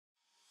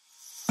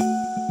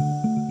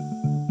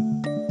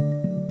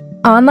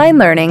Online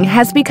learning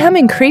has become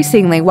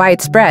increasingly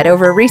widespread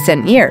over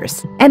recent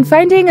years, and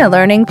finding a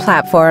learning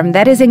platform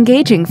that is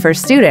engaging for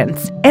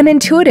students and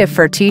intuitive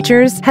for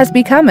teachers has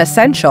become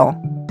essential.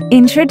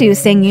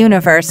 Introducing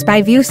Universe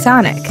by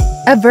ViewSonic,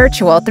 a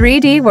virtual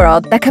 3D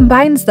world that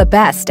combines the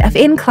best of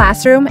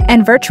in-classroom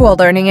and virtual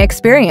learning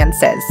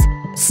experiences.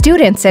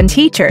 Students and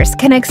teachers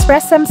can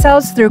express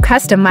themselves through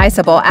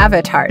customizable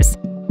avatars.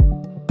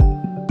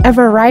 A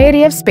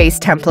variety of space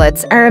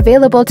templates are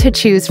available to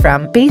choose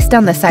from based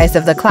on the size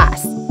of the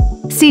class,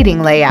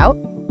 seating layout,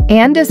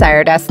 and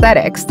desired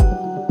aesthetics.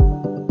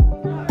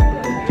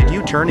 Did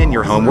you turn in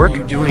your homework? What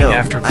are you doing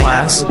after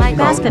class? My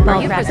basketball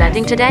are you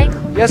presenting today?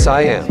 Yes,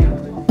 I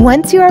am.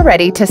 Once you are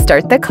ready to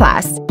start the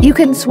class, you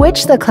can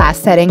switch the class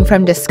setting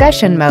from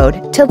discussion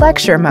mode to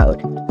lecture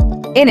mode.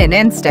 In an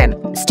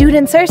instant,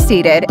 students are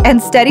seated and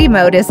study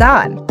mode is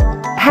on.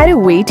 How do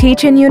we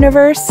teach in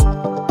Universe?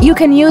 You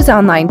can use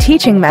online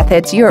teaching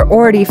methods you're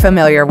already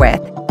familiar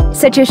with,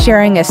 such as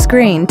sharing a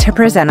screen to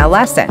present a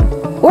lesson,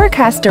 or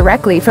cast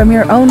directly from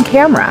your own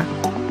camera.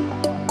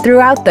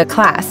 Throughout the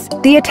class,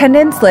 the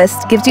attendance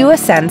list gives you a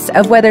sense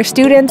of whether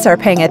students are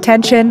paying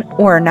attention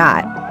or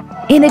not.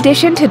 In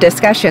addition to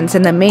discussions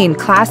in the main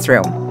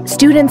classroom,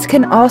 students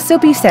can also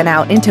be sent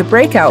out into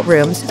breakout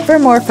rooms for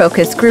more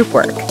focused group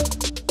work.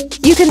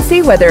 You can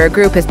see whether a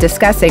group is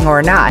discussing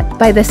or not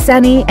by the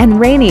sunny and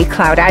rainy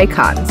cloud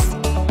icons.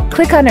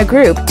 Click on a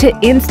group to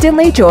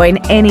instantly join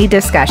any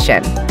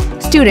discussion.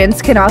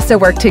 Students can also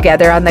work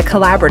together on the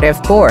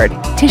collaborative board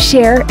to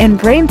share and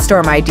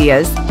brainstorm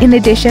ideas in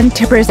addition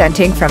to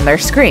presenting from their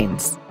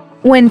screens.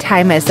 When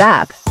time is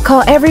up,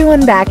 call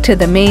everyone back to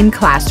the main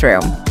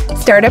classroom.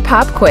 Start a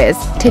pop quiz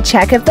to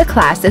check if the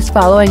class is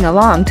following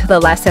along to the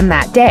lesson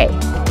that day.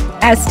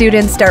 As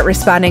students start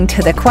responding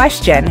to the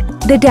question,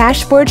 the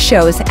dashboard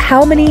shows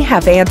how many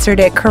have answered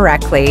it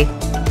correctly.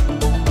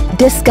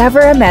 Discover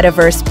a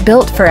metaverse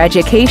built for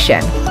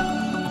education.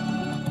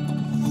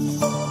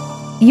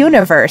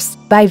 Universe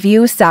by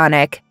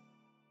ViewSonic.